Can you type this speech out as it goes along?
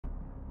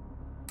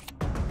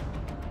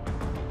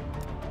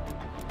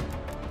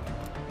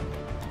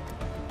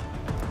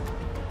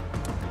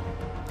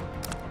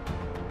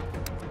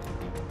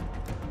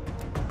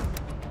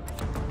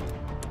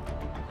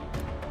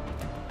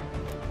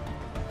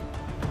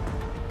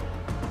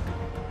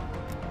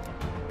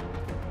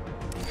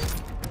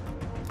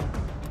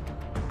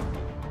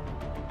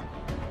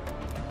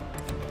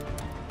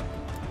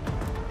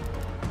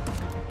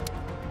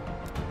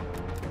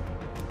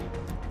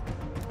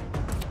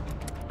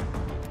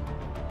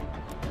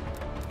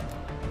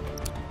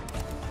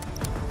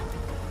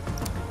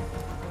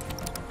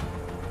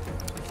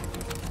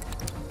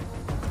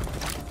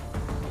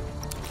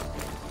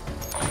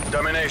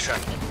Domination.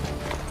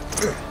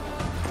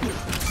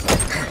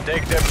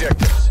 Take the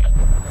objectives.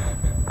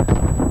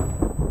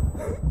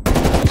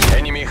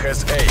 Enemy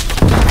has A.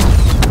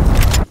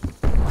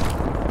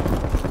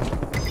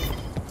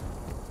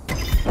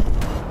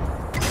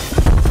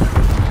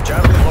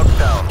 Charlie locked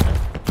down.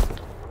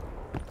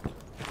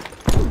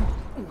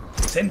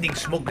 Sending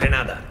smoke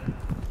grenada.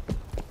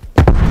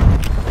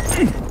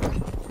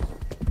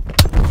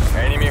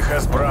 Enemy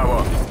has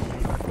Bravo.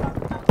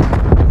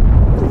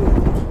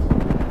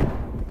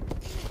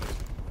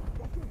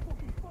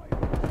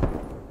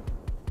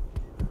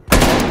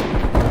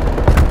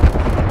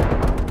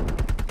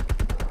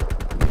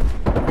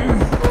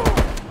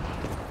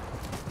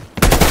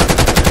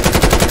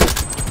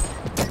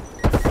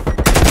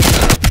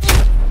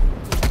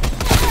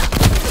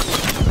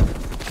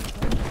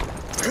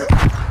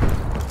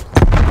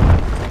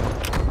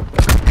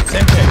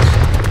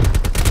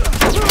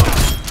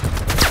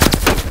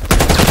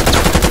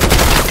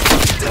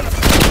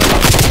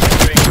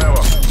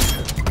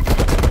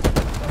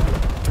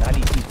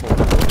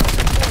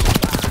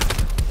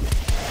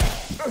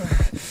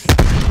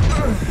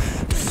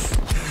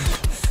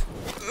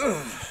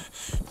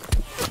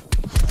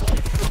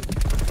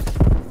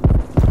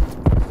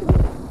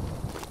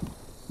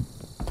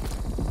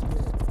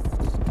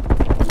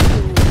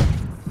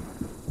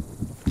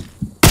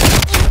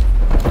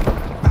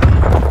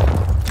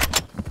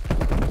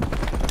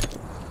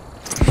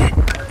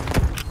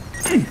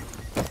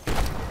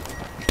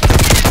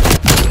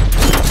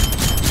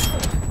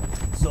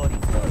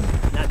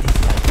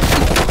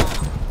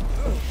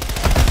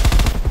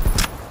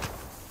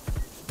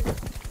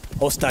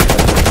 Hostile.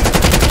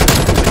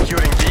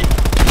 Securing B.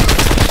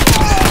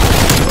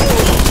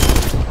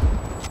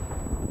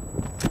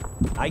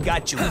 I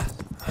got you.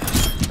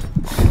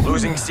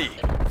 Losing C.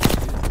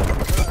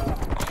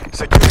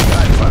 Securing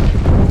Alpha.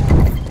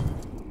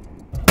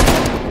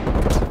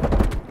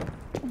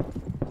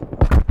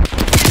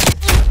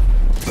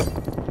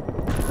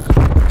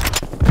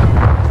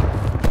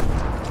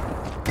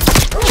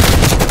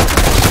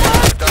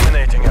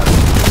 Dominating us.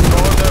 Go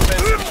on the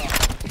offensive.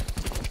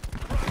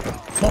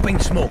 Popping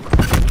smoke.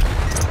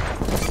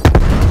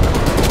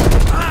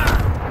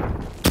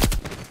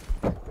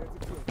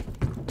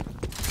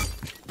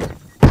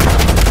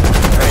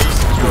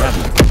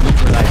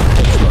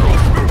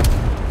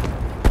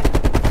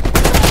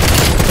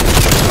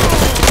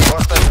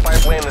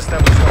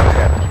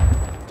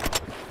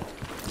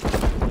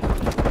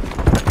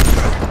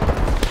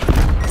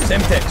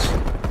 Semtex.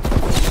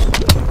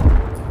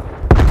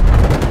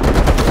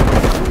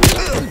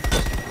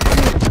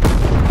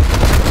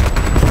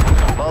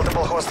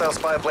 Multiple hostile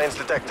spy planes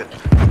detected.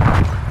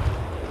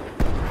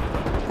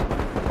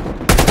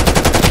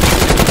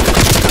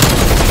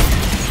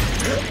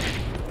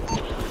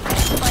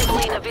 Spy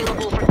plane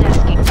available for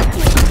tasking.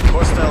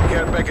 Hostile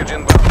care package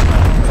inbound.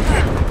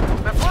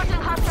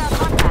 Reporting hostile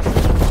contact.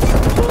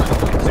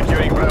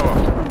 Securing Bravo.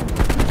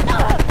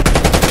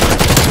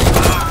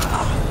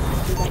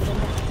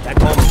 Back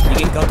home.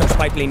 Begin counter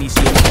spy plane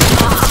ECM.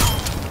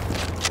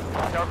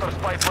 Counter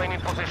spy plane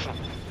in position.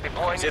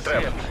 Deploying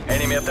C-trap.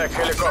 Enemy attack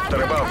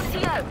helicopter above.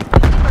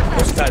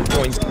 Hostile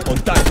points.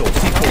 Contacto.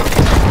 C4.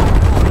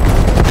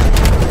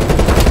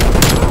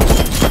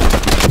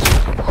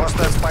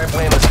 Hostile spy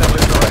plane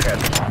established overhead.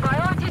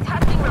 Priority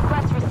tasking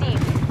request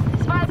received.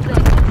 Spy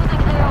plane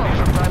exiting AO.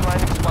 Mission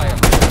timeline expired.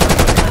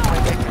 Spy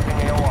plane exiting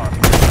AOR.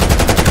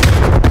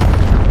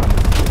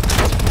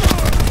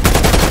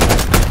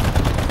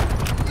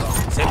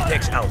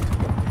 Semtex out.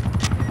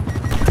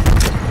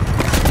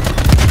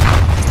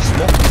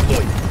 Smoke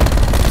deployed.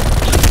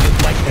 Field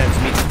mic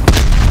transmitted.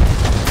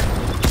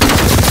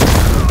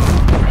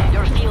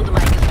 Your field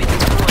mic has been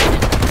destroyed.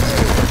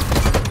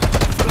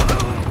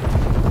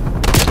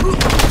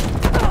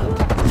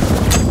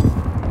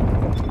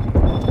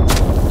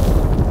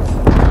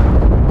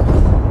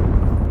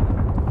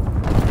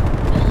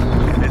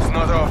 It's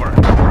not over.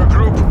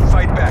 Regroup,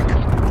 fight back.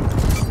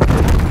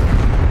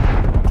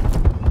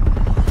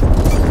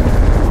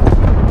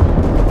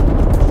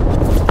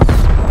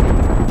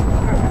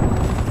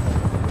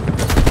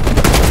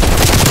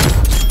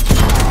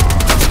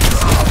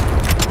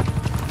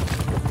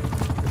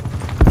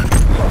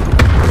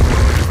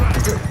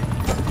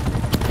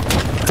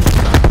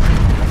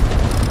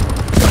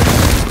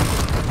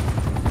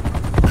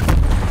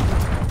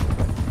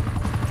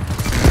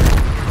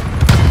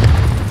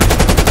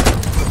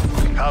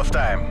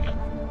 Half-time.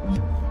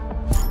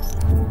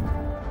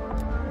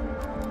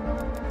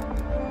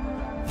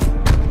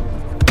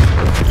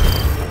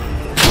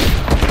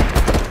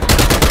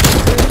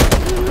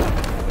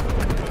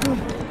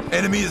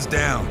 Enemy is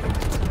down.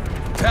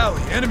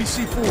 Tally, enemy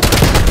C4.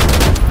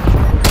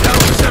 Down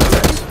for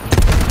Semtex.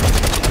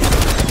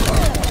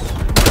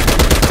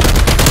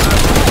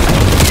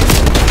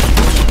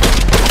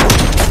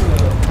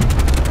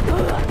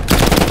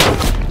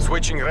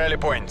 Switching rally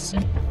points.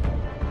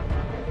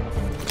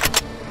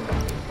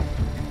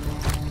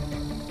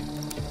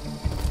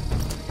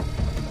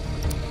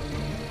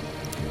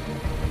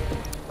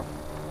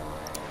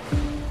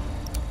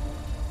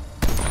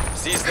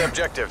 Seize the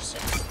objectives.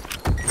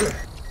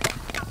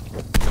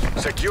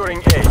 Securing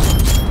A.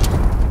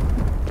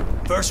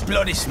 First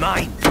blood is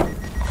mine.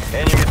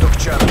 Enemy took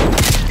Charlie.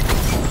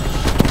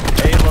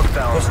 A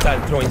lockdown.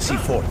 Hostile throwing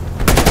C4.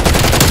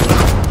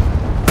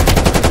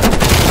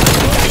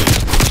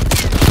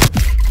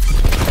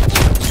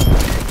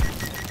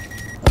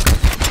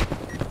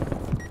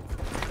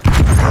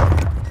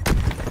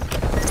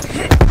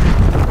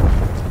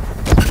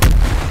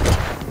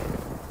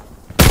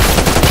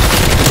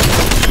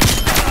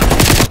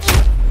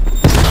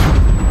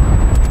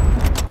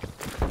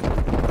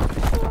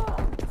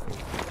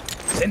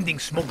 Sending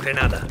smoke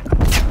grenada.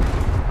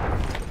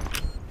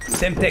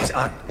 Semtex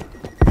armed.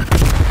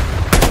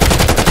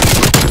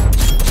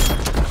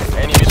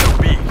 Enemy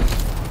took B.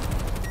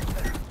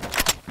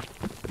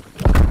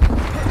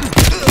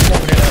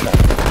 Smoke grenada.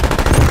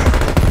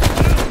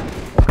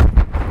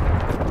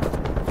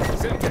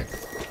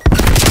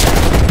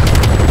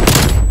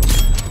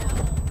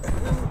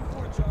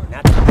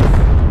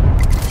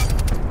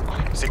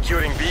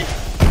 Securing B.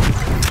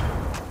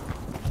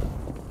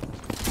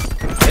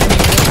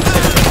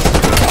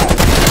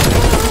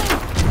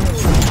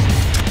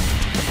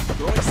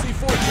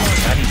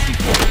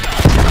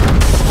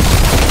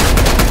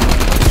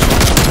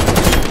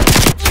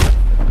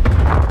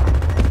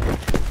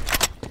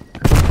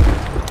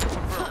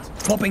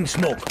 Popping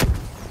smoke.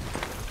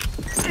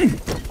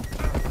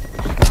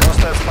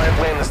 Hostile spy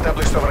plane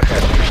established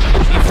overhead.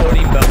 C4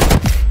 inbound.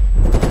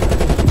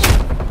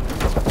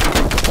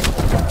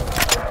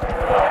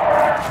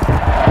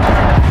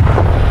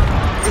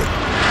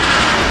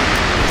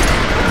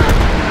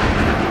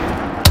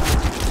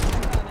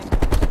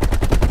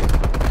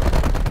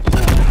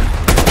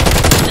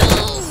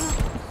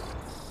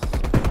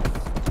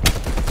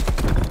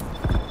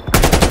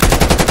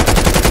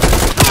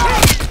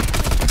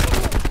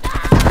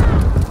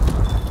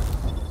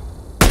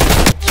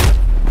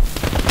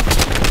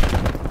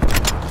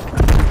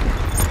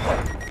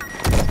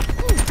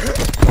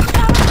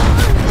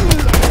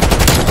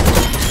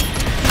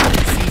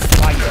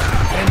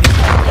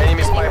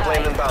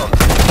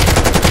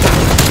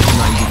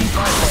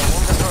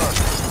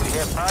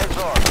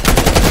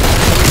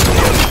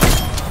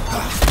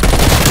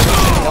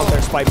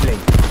 Spy plane.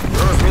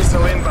 Cruise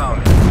missile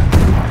inbound.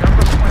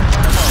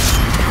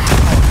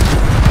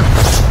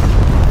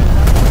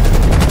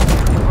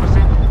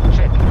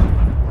 Check.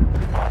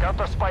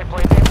 Counter spy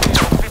plane empty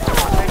on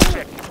 50%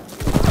 check.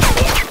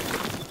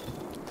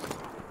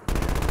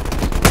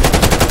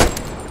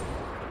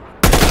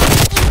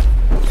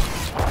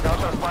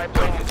 Counter spy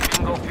plane is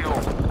bingo fuel.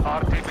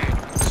 RTB.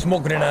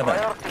 Smoke grenada.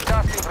 Priority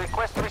tasking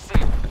request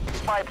received.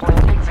 Spy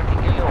plane exiting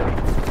AO.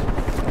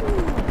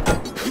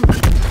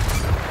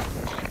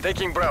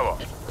 Taking Bravo.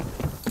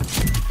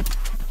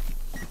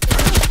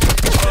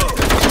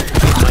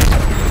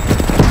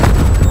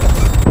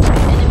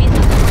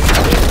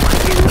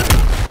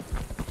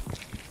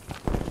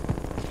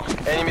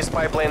 Enemy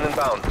spy plane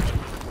inbound.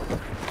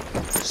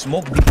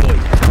 Smoke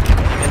deployed.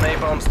 Enemy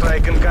napalm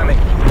strike incoming.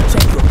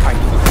 Check your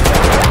timing.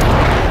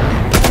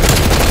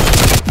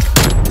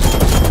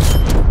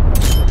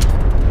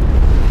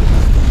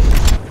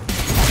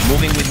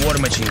 Moving with war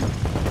machine.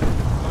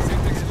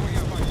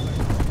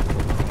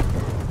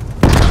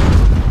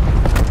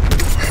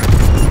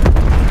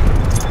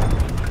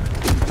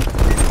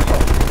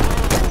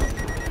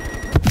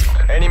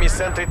 Enemy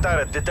sentry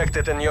turret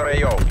detected in your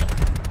AO.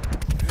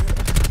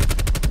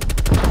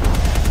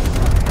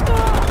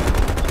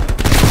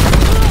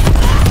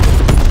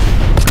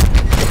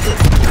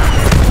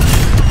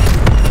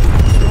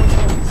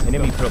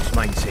 Enemy props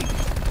mine safe.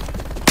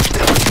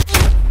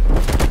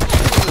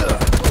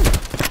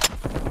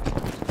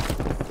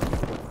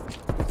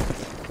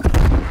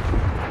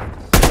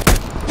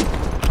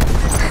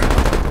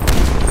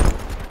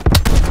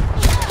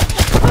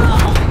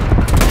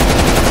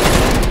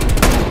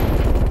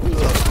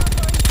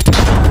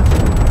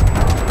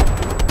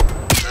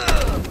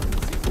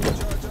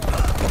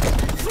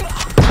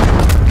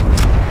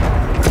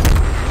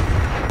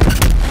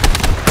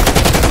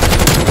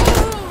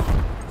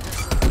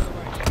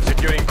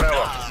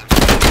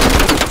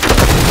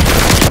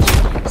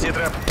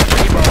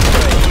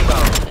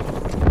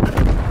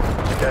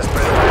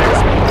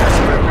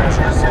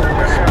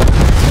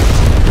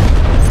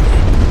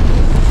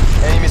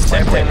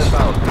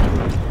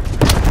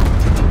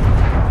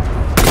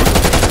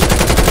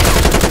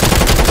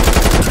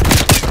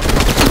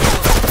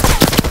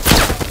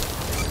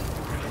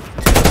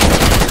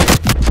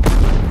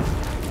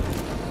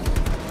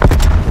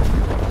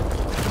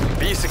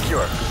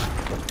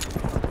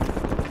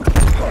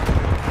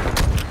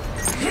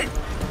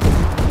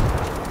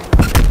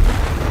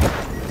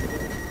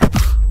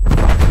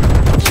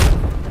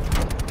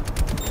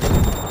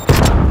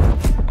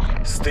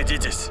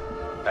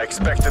 I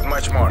expected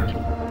much more.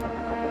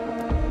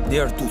 They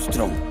are too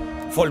strong.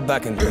 Fall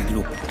back and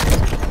regroup.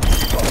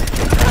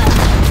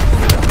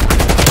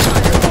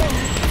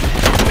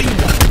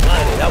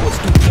 That was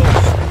too close.